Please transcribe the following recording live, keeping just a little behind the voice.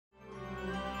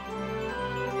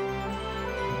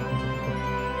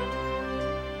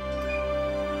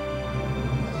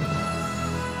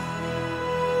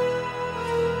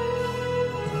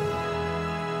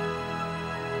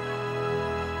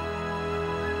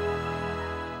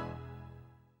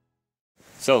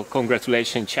So,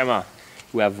 congratulations, Chema.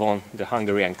 You have won the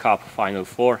Hungarian Cup Final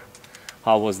Four.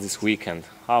 How was this weekend?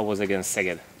 How was against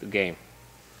Szeged, the game?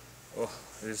 Oh,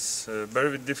 it's a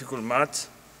very difficult match,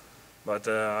 but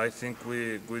I think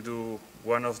we do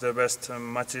one of the best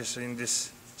matches in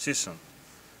this season.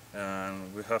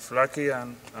 And we have lucky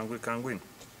and we can win.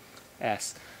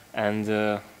 Yes,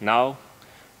 and now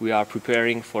we are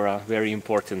preparing for a very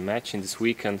important match in this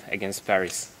weekend against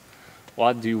Paris.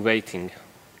 What do you waiting?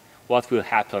 What will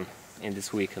happen in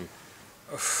this weekend?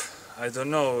 I don't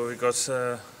know, because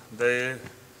they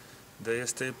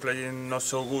still playing not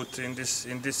so good in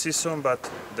this season, but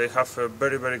they have a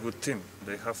very good team.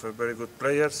 They have very good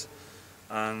players,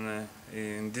 and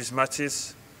in these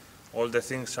matches, all the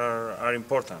things are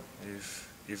important.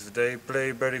 If they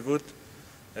play very good,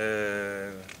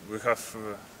 we have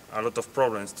a lot of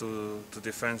problems to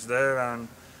defend there and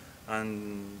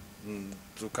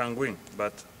to can win.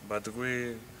 But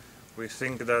we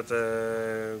think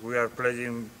that we are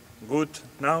playing good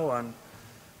now,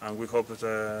 and we hope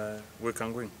that we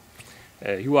can win.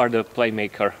 You are the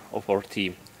playmaker of our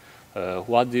team.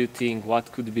 What do you think?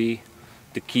 What could be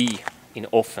the key in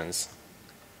offense?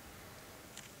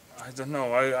 I don't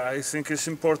know. I think it's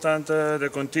important the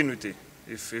continuity.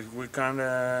 If we can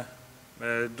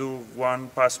do one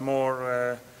pass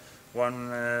more,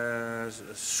 one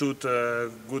shoot,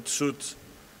 good shoot,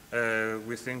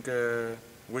 we think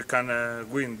we can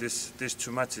win these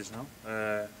two matches. No?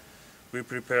 We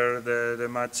prepare the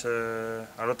match a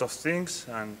lot of things,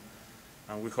 and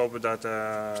we hope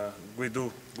that we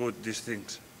do good these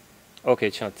things.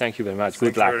 Okay, Chema, thank you very much.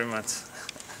 Good luck. Thank you very much.